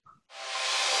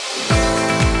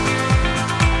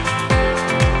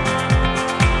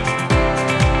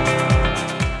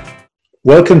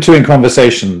Welcome to In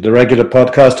Conversation, the regular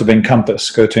podcast of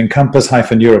Encompass. Go to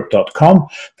encompass-europe.com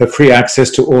for free access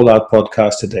to all our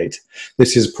podcasts to date.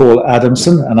 This is Paul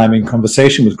Adamson, and I'm in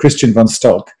conversation with Christian van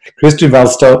Stolk. Christian van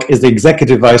Stolk is the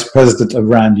Executive Vice President of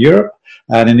RAND Europe,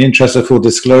 and in the interest of full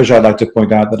disclosure, I'd like to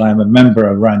point out that I'm a member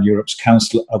of RAND Europe's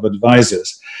Council of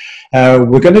Advisors.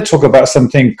 We're going to talk about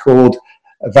something called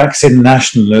vaccine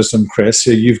nationalism, Chris.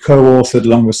 You've co-authored,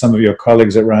 along with some of your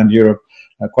colleagues at RAND Europe,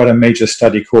 quite a major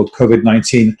study called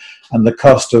COVID-19 and the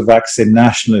cost of vaccine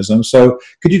nationalism. So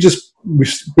could you just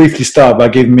briefly start by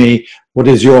giving me what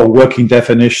is your working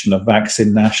definition of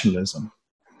vaccine nationalism?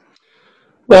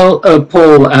 Well,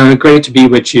 Paul, great to be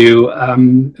with you.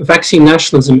 Vaccine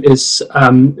nationalism is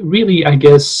really, I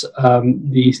guess,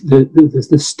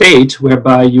 the state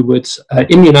whereby you would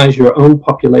immunize your own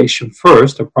population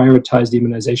first, or prioritize the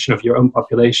immunization of your own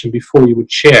population before you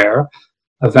would share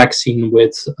a vaccine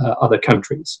with other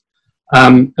countries.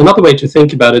 Another way to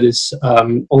think about it is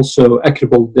also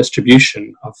equitable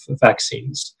distribution of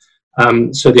vaccines.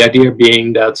 So the idea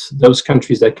being that those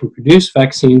countries that can produce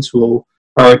vaccines will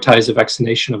prioritize the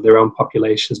vaccination of their own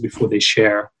populations before they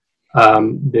share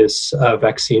this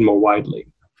vaccine more widely.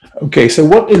 Okay, so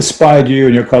what inspired you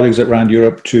and your colleagues at RAND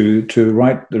Europe to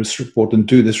write this report and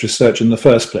do this research in the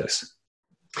first place?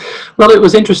 Well, it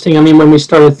was interesting. I mean, when we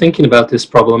started thinking about this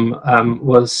problem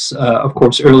was, of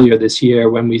course, earlier this year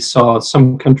when we saw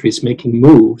some countries making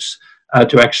moves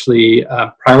to actually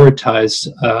prioritize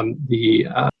the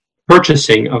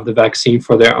purchasing of the vaccine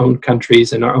for their own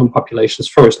countries and our own populations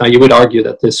first. Now, you would argue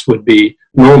that this would be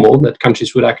normal, that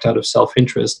countries would act out of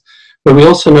self-interest. But we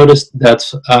also noticed that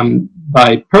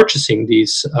by purchasing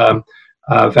these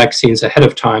vaccines ahead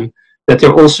of time, that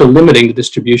they're also limiting the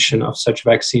distribution of such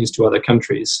vaccines to other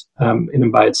countries in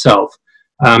and by itself.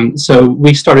 So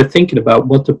we started thinking about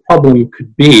what the problem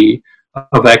could be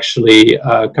of actually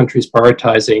countries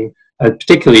prioritizing,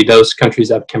 particularly those countries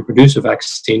that can produce a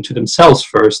vaccine to themselves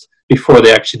first before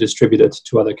they actually distribute it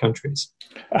to other countries.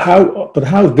 How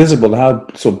visible, how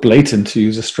sort of blatant, to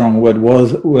use a strong word,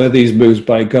 were these moves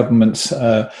by governments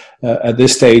at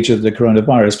this stage of the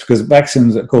coronavirus? Because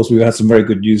vaccines, of course, we've had some very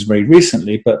good news very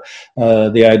recently, but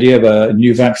the idea of a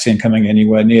new vaccine coming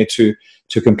anywhere near to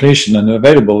completion and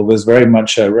available was very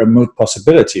much a remote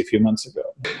possibility a few months ago.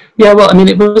 Yeah, well, I mean,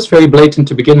 it was very blatant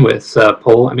to begin with,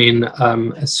 Paul. I mean,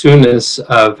 as soon as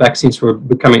vaccines were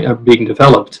being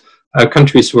developed,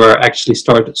 countries were actually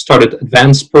started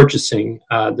advanced purchasing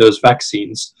those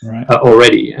vaccines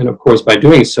already. And of course, by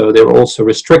doing so, they were also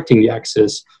restricting the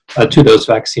access to those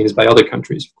vaccines by other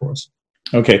countries, of course.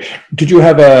 Okay. Did you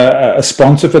have a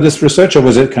sponsor for this research, or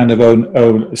was it kind of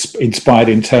inspired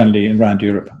internally in RAND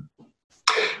Europe?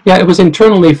 Yeah, it was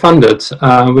internally funded,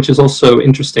 which is also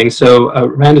interesting. So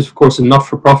RAND is, of course, a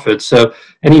not-for-profit. So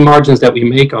any margins that we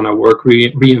make on our work,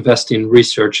 we reinvest in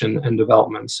research and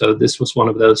development. So this was one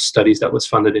of those studies that was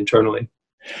funded internally.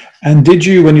 And did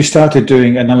you, when you started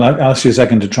doing, and I'll ask you a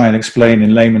second to try and explain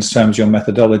in layman's terms your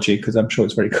methodology, because I'm sure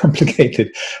it's very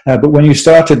complicated, but when you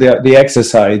started the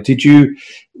exercise, did you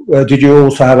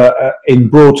also have in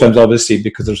broad terms, obviously,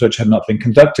 because the research had not been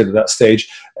conducted at that stage,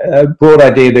 broad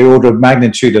idea, the order of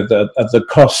magnitude of the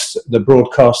cost, the broad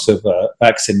costs of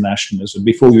vaccine nationalism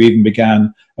before you even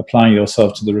began applying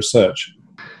yourself to the research?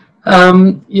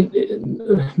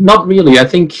 Not really. I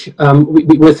think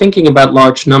we're thinking about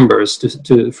large numbers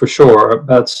for sure,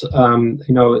 but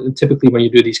typically when you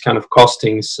do these kind of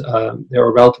costings, there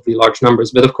are relatively large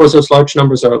numbers. But of course, those large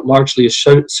numbers are largely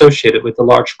associated with the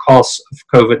large costs of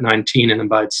COVID-19 in and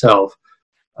by itself.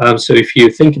 So if you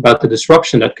think about the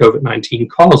disruption that COVID-19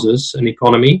 causes an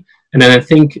economy, and then I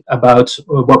think about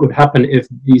what would happen if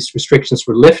these restrictions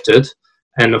were lifted,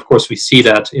 and of course we see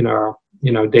that in our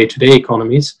day-to-day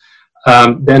economies.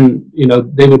 Then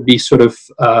they would be sort of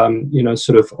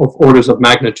orders of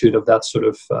magnitude of that sort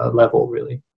of level,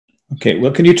 really. Okay,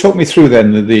 well, can you talk me through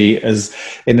then as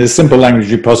in as simple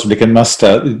language you possibly can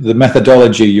muster, the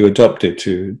methodology you adopted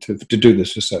to do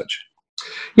this research?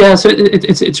 Yeah, so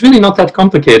it's really not that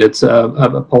complicated,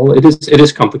 Paul. It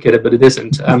is complicated, but it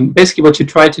isn't. Basically, what you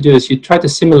try to do is you try to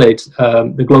simulate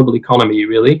the global economy,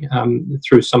 really,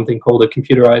 through something called a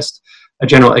computerized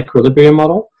general equilibrium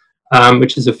model.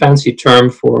 Which is a fancy term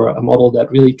for a model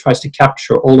that really tries to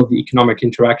capture all of the economic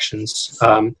interactions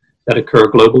that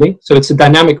occur globally. So it's a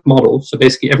dynamic model. So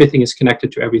basically, everything is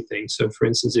connected to everything. So, for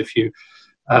instance, if you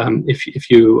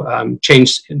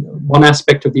change one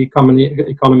aspect of the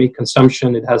economy,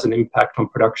 consumption, it has an impact on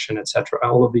production, etc.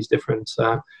 All of these different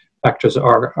factors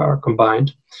are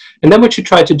combined. And then what you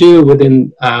try to do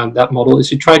within that model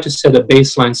is you try to set a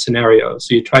baseline scenario.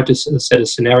 So you try to set a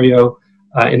scenario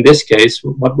in this case,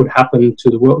 what would happen to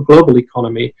the global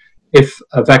economy if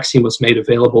a vaccine was made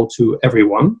available to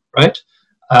everyone, right?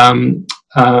 And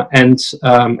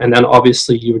then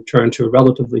obviously you return to a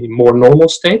relatively more normal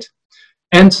state.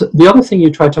 And the other thing you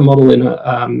try to model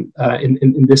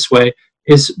in this way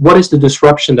is what is the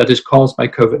disruption that is caused by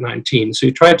COVID-19. So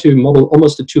you try to model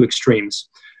almost the two extremes.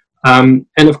 And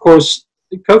of course,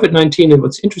 COVID-19, and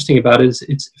what's interesting about it is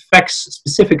it affects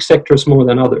specific sectors more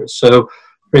than others. So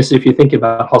for instance, if you think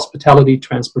about hospitality,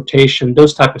 transportation,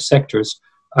 those type of sectors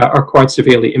are quite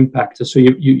severely impacted. So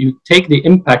you take the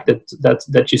impact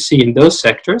that you see in those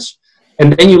sectors,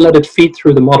 and then you let it feed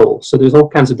through the model. So there's all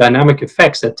kinds of dynamic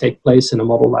effects that take place in a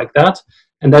model like that,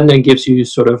 and then gives you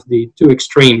sort of the two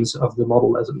extremes of the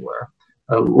model, as it were.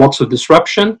 Lots of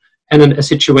disruption, and then a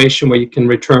situation where you can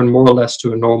return more or less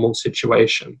to a normal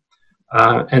situation.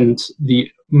 And the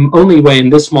only way in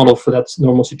this model for that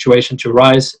normal situation to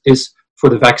arise is for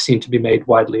the vaccine to be made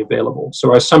widely available.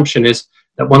 So our assumption is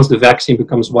that once the vaccine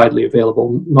becomes widely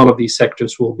available, none of these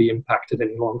sectors will be impacted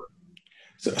any longer.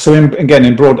 So again,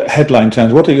 in broad headline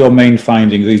terms, what are your main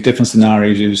findings, these different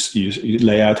scenarios you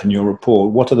lay out in your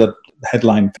report? What are the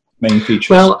headline main features?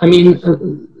 Well, I mean,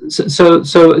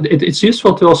 it's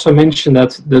useful to also mention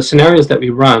that the scenarios that we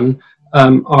run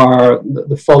are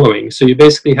the following. So you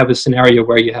basically have a scenario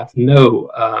where you have no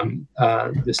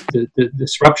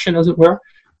disruption, as it were.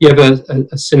 You have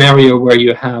a scenario where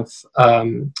you have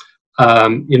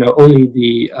only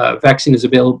the vaccine is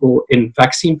available in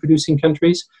vaccine-producing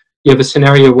countries. You have a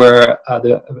scenario where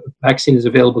the vaccine is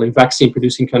available in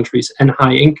vaccine-producing countries and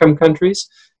high-income countries.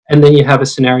 And then you have a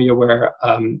scenario where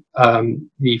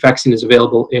the vaccine is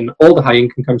available in all the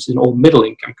high-income countries and all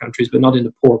middle-income countries, but not in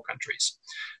the poor countries.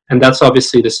 And that's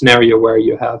obviously the scenario where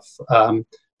you have,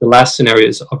 the last scenario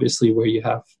is obviously where you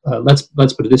have, let's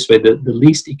put it this way, the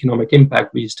least economic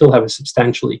impact, but you still have a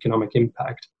substantial economic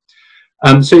impact.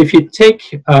 So if you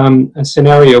take a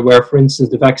scenario where, for instance,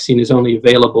 the vaccine is only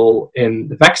available in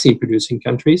the vaccine-producing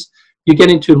countries, you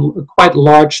get into quite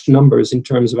large numbers in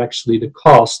terms of actually the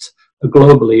cost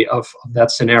globally of that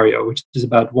scenario, which is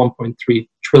about $1.3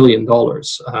 trillion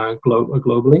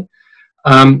globally.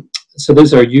 So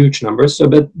those are huge numbers. So,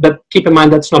 but keep in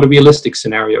mind that's not a realistic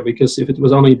scenario, because if it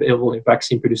was only available in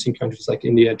vaccine-producing countries like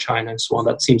India, China, and so on,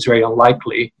 that seems very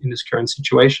unlikely in this current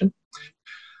situation.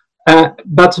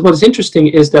 But what's interesting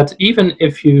is that even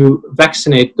if you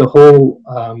vaccinate the whole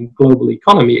global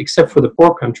economy, except for the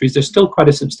poor countries, there's still quite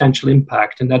a substantial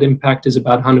impact, and that impact is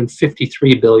about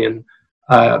 $153 billion.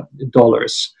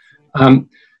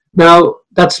 Now,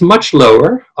 that's much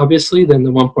lower, obviously, than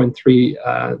the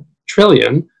 1.3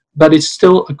 trillion, but it's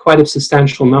still quite a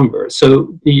substantial number.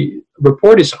 So the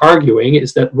report is arguing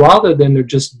is that rather than there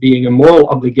just being a moral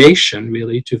obligation,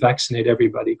 really, to vaccinate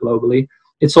everybody globally,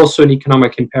 it's also an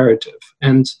economic imperative.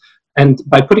 And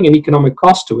by putting an economic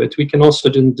cost to it, we can also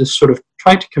then just sort of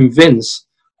try to convince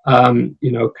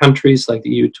countries like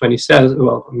the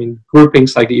EU27,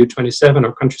 groupings like the EU27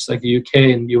 or countries like the UK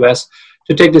and the US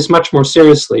to take this much more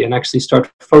seriously and actually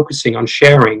start focusing on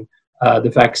sharing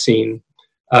the vaccine,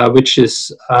 which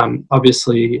is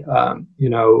obviously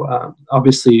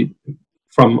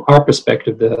from our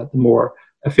perspective, the more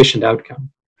efficient outcome.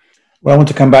 Well, I want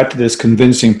to come back to this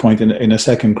convincing point in a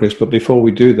second, Chris. But before we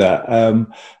do that,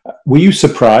 were you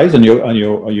surprised and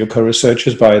your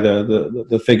co-researchers by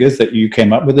the figures that you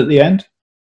came up with at the end?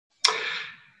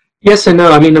 Yes and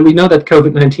no. I mean, we know that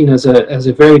COVID-19 has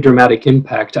a very dramatic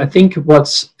impact. I think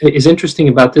what is interesting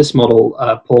about this model,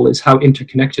 Paul, is how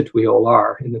interconnected we all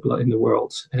are in the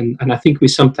world. And I think we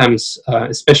sometimes,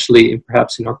 especially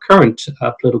perhaps in our current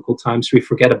political times, we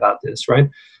forget about this, right?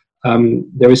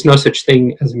 There is no such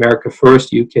thing as America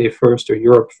first, UK first, or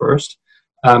Europe first.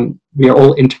 We are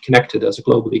all interconnected as a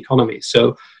global economy.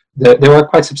 So there are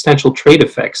quite substantial trade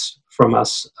effects from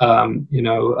us, from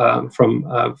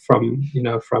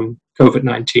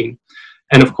COVID-19.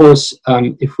 And of course,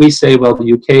 if we say, well,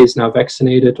 the UK is now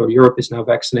vaccinated or Europe is now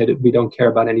vaccinated, we don't care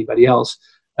about anybody else.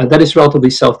 That is relatively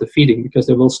self-defeating, because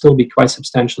there will still be quite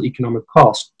substantial economic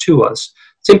cost to us,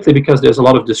 simply because there's a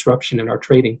lot of disruption in our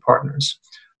trading partners.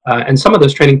 And some of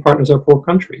those trading partners are poor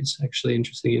countries, actually,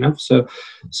 interestingly enough. So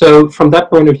from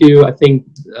that point of view, I think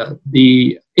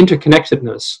the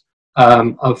interconnectedness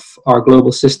of our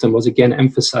global system was again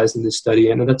emphasized in this study,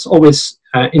 and that's always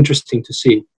interesting to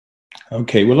see.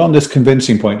 Okay, well, on this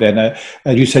convincing point then,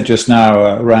 as you said just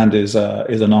now, RAND is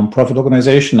a non-profit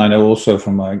organization. I know also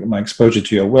from my exposure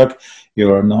to your work,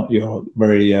 you're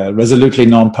very resolutely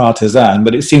non-partisan,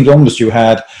 but it seems almost you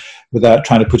had without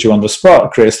trying to put you on the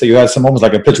spot, Chris, that you had some almost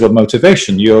like a political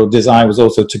motivation. Your desire was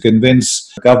also to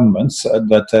convince governments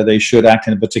that they should act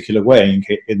in a particular way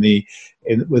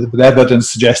with evidence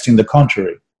suggesting the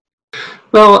contrary.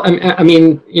 Well, I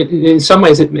mean, in some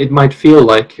ways, it might feel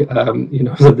like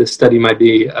this study might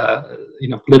be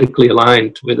politically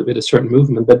aligned with a certain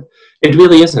movement, but it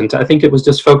really isn't. I think it was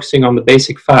just focusing on the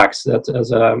basic facts that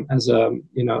as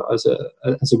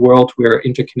a world we're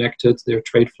interconnected. There are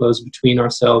trade flows between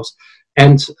ourselves,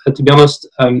 and to be honest,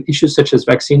 issues such as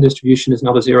vaccine distribution is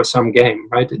not a zero-sum game,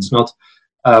 right? It's not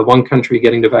one country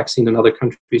getting the vaccine, another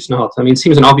country is not. I mean, it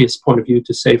seems an obvious point of view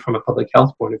to say from a public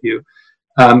health point of view.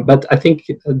 But I think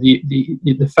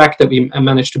the fact that we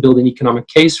managed to build an economic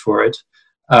case for it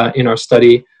in our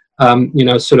study,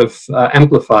 amplifies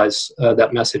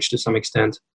that message to some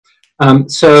extent.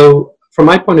 So, from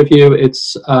my point of view,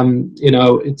 it's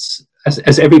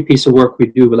as every piece of work we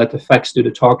do, we let the facts do the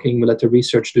talking, we let the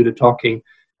research do the talking.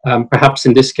 Perhaps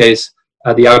in this case,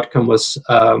 the outcome was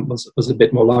a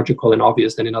bit more logical and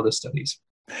obvious than in other studies.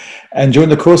 And during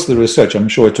the course of the research, I'm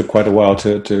sure it took quite a while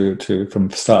to from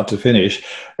start to finish.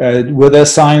 Were there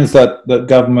signs that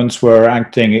governments were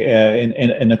acting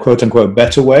in a quote unquote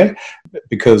better way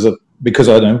because I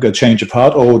don't know, a change of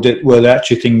heart, or were they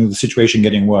actually thinking the situation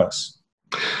getting worse?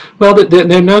 Well,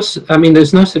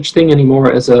 there's no such thing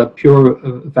anymore as a pure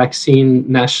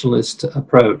vaccine nationalist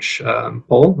approach,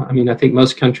 Paul. I mean, I think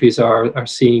most countries are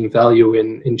seeing value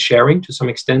in sharing to some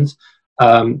extent.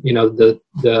 The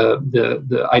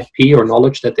IP or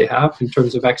knowledge that they have in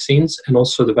terms of vaccines, and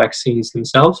also the vaccines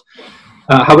themselves.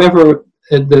 However,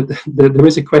 there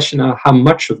is a question of how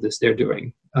much of this they're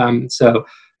doing. So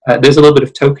there's a little bit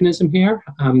of tokenism here.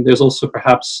 There's also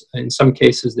perhaps in some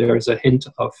cases there is a hint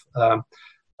of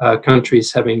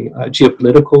countries having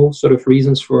geopolitical sort of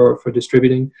reasons for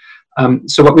distributing.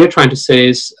 So what we're trying to say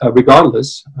is,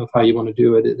 regardless of how you want to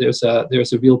do it, there's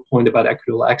a real point about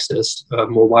equitable access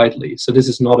more widely. So this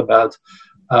is not about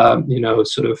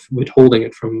sort of withholding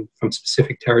it from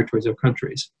specific territories or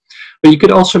countries. But you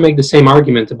could also make the same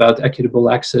argument about equitable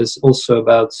access also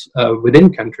about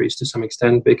within countries to some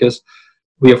extent, because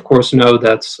we of course know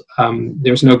that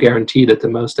there's no guarantee that the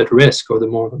most at risk or the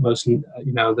most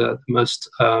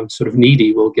sort of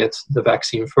needy will get the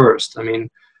vaccine first. I mean,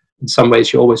 in some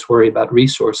ways, you always worry about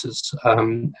resources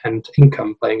and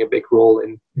income playing a big role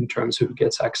in terms of who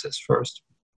gets access first.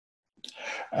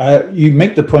 You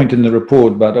make the point in the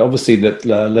report, but obviously that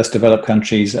less developed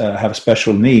countries have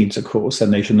special needs, of course,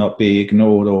 and they should not be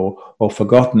ignored or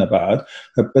forgotten about.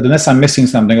 But unless I'm missing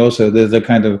something, also there's a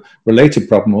kind of related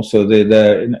problem. Also,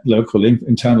 their local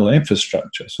internal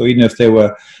infrastructure. So even if they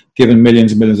were given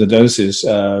millions and millions of doses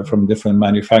from different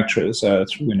manufacturers,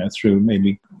 through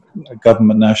maybe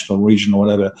government, national, regional,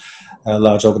 whatever,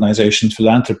 large organizations,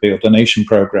 philanthropy or donation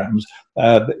programs,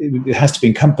 it has to be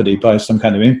accompanied by some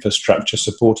kind of infrastructure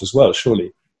support as well,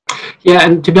 surely. Yeah,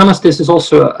 and to be honest, this is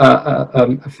also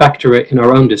a factor in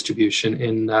our own distribution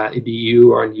in the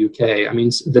EU or in the UK. I mean,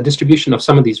 the distribution of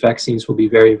some of these vaccines will be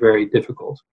very, very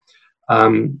difficult.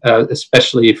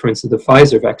 Especially, for instance, the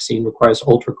Pfizer vaccine requires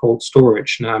ultra-cold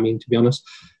storage. Now, I mean, to be honest,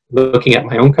 looking at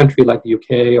my own country like the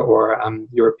UK or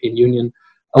European Union,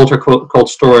 ultra-cold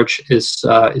storage is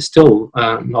still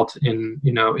not in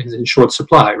short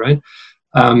supply, right?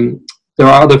 There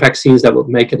are other vaccines that will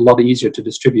make it a lot easier to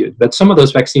distribute, but some of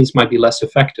those vaccines might be less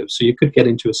effective. So you could get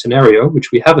into a scenario,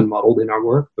 which we haven't modeled in our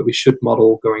work, but we should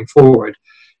model going forward,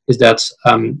 is that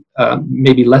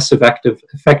maybe less effective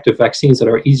vaccines that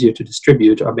are easier to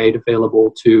distribute are made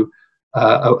available to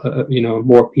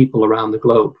more people around the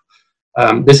globe.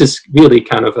 This is really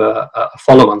kind of a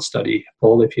follow-on study,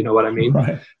 Paul, if you know what I mean.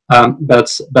 Right.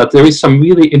 But there is some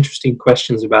really interesting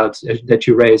questions that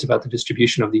you raise about the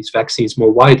distribution of these vaccines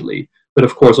more widely, but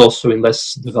of course also in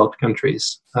less developed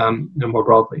countries more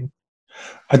broadly.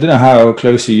 I don't know how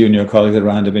closely you and your colleagues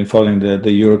around have been following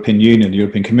the European Union, the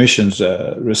European Commission's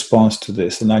response to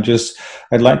this, and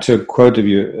I'd like to quote to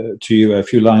you a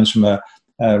few lines from a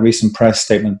recent press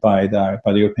statement by the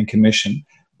European Commission,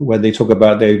 where they talk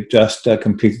about they've just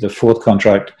completed the fourth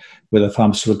contract with a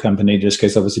pharmaceutical company, in this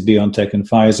case obviously BioNTech and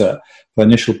Pfizer, for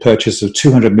initial purchase of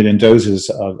 200 million doses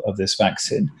of this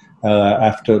vaccine,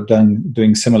 after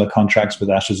doing similar contracts with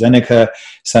AstraZeneca,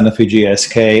 Sanofi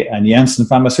GSK, and Janssen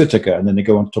Pharmaceutica. And then they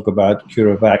go on to talk about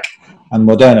CureVac and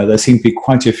Moderna. There seem to be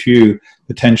quite a few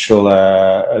potential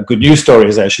good news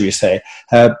stories, as should we say.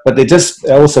 But they just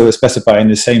also specify in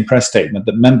the same press statement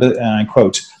that I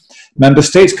quote, "Member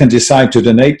states can decide to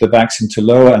donate the vaccine to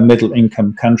lower and middle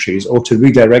income countries or to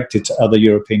redirect it to other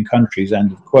European countries,"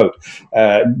 end of quote.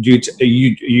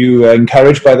 You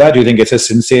encouraged by that? Do you think it's a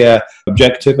sincere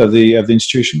objective of the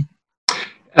institution?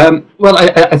 Well,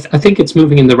 I think it's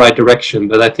moving in the right direction,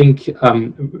 but I think,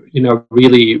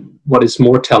 really what is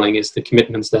more telling is the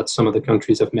commitments that some of the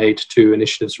countries have made to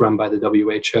initiatives run by the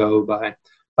WHO, by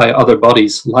other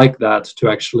bodies like that, to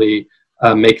actually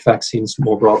make vaccines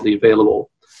more broadly available.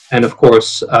 And of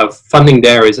course, funding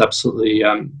there is absolutely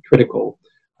critical.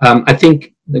 I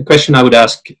think the question I would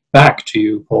ask back to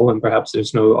you, Paul, and perhaps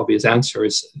there's no obvious answer,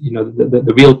 is,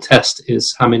 the real test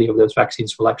is how many of those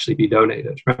vaccines will actually be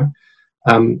donated, right?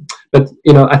 But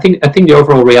I think the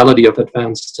overall reality of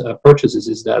advanced purchases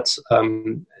is that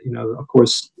of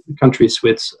course countries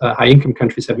with high-income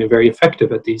countries have been very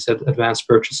effective at these advanced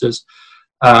purchases.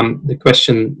 The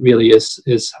question really is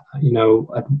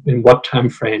in what time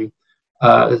frame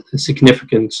a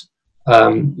significant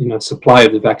supply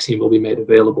of the vaccine will be made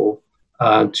available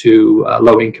to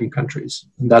low-income countries,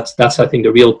 and that's I think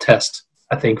the real test,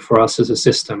 I think, for us as a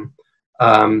system,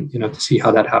 to see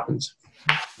how that happens.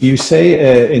 You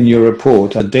say in your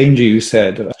report, a danger, you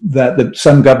said, that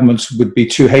some governments would be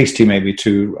too hasty maybe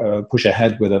to push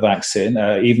ahead with a vaccine,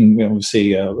 even we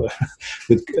see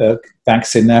with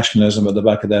vaccine nationalism at the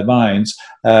back of their minds,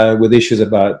 with issues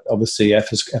about, obviously,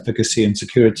 efficacy and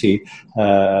security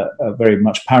very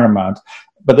much paramount.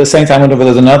 But at the same time, I wonder if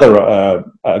there's another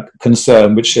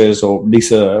concern, which is, or at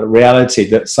least a reality,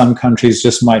 that some countries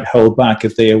just might hold back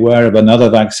if they're aware of another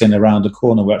vaccine around the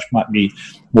corner, which might be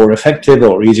more effective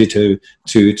or easy to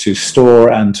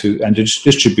store and to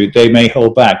distribute. They may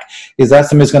hold back. Is that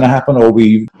something that's going to happen, or are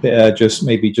we just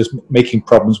making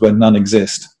problems where none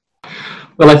exist?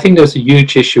 Well, I think there's a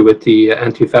huge issue with the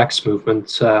anti-vax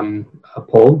movement,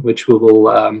 Paul, which we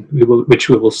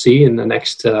will see in the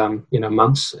next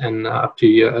months and up to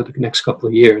the next couple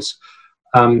of years.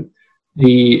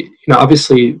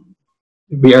 Obviously,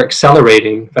 we are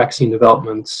accelerating vaccine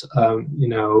development,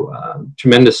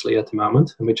 tremendously at the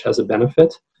moment, which has a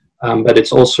benefit. But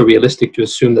it's also realistic to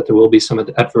assume that there will be some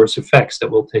adverse effects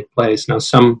that will take place. Now,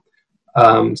 some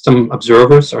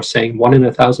observers are saying 1 in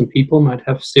 1,000 people might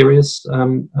have serious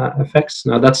effects.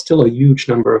 Now, that's still a huge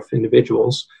number of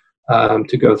individuals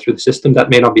to go through the system. That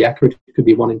may not be accurate. It could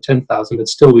be 1 in 10,000, but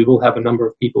still we will have a number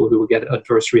of people who will get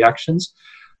adverse reactions.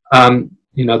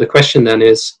 The question then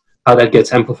is how that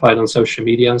gets amplified on social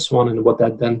media and so on, and what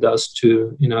that then does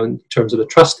to, in terms of the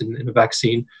trust in the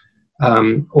vaccine,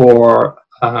 or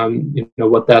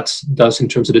what that does in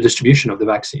terms of the distribution of the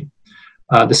vaccine.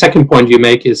 The second point you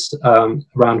make is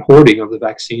around hoarding of the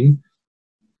vaccine.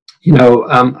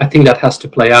 I think that has to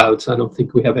play out. I don't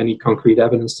think we have any concrete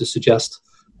evidence to suggest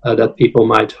that people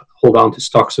might hold on to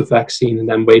stocks of vaccine and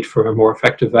then wait for a more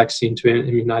effective vaccine to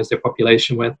immunize their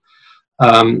population with.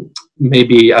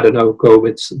 Maybe, I don't know, go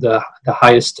with the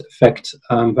highest effect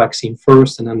vaccine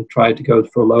first and then try to go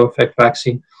for a low effect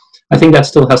vaccine. I think that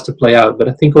still has to play out, but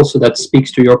I think also that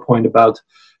speaks to your point about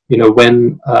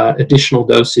when additional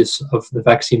doses of the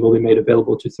vaccine will be made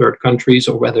available to third countries,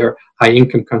 or whether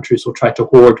high-income countries will try to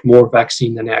hoard more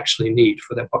vaccine than they actually need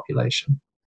for their population.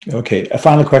 Okay, a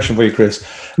final question for you, Chris.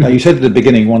 You said at the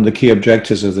beginning one of the key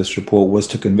objectives of this report was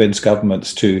to convince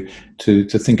governments to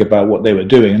think about what they were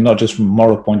doing, and not just from a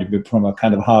moral point of view, from a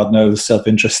kind of hard-nosed,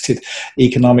 self-interested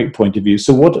economic point of view.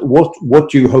 So what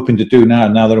are you hoping to do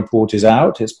now the report is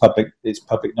out, it's public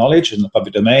knowledge in the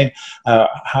public domain?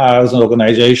 How, as an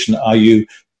organization, are you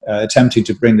attempting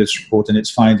to bring this report and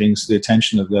its findings to the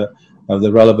attention of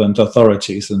the relevant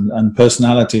authorities and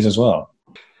personalities as well?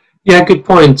 Yeah, good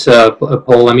point,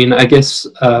 Paul. I mean, I guess,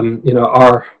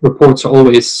 our reports are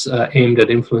always aimed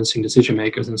at influencing decision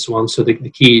makers and so on. So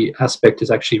the key aspect is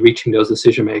actually reaching those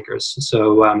decision makers.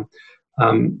 So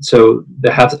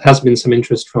there has been some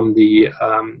interest from the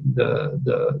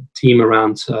team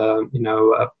around,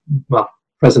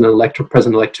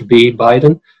 President-elect to be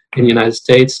Biden in the United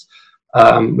States.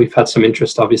 We've had some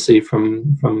interest, obviously,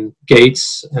 from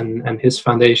Gates and his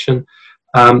foundation.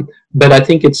 But I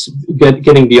think it's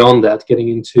getting beyond that, getting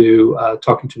into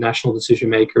talking to national decision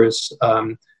makers,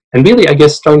 and really, I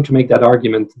guess, starting to make that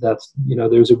argument that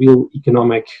there's a real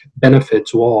economic benefit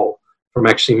to all from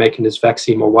actually making this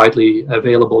vaccine more widely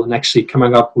available, and actually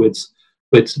coming up with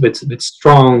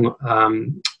strong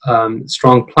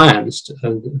plans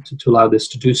to allow this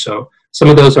to do so. Some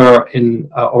of those are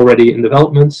already in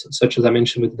development, such as I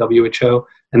mentioned with the WHO,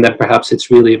 and then perhaps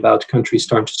it's really about countries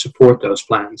starting to support those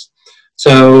plans.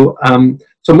 So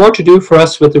more to do for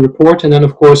us with the report, and then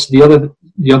of course the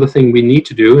other thing we need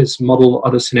to do is model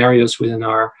other scenarios within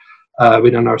our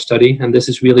study, and this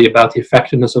is really about the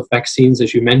effectiveness of vaccines,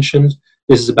 as you mentioned.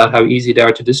 This is about how easy they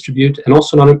are to distribute, and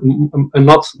also not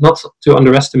to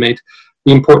underestimate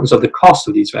the importance of the cost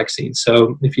of these vaccines.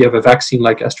 So if you have a vaccine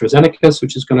like AstraZeneca's,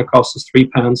 which is going to cost us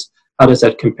 £3, how does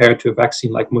that compare to a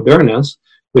vaccine like Moderna's,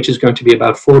 which is going to be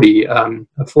about $40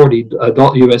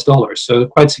 US dollars. So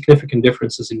quite significant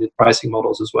differences in the pricing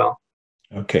models as well.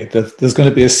 Okay, there's going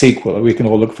to be a sequel we can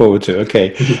all look forward to.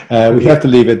 Okay, we have to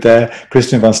leave it there.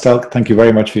 Christian van Stelk, thank you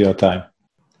very much for your time.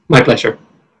 My pleasure.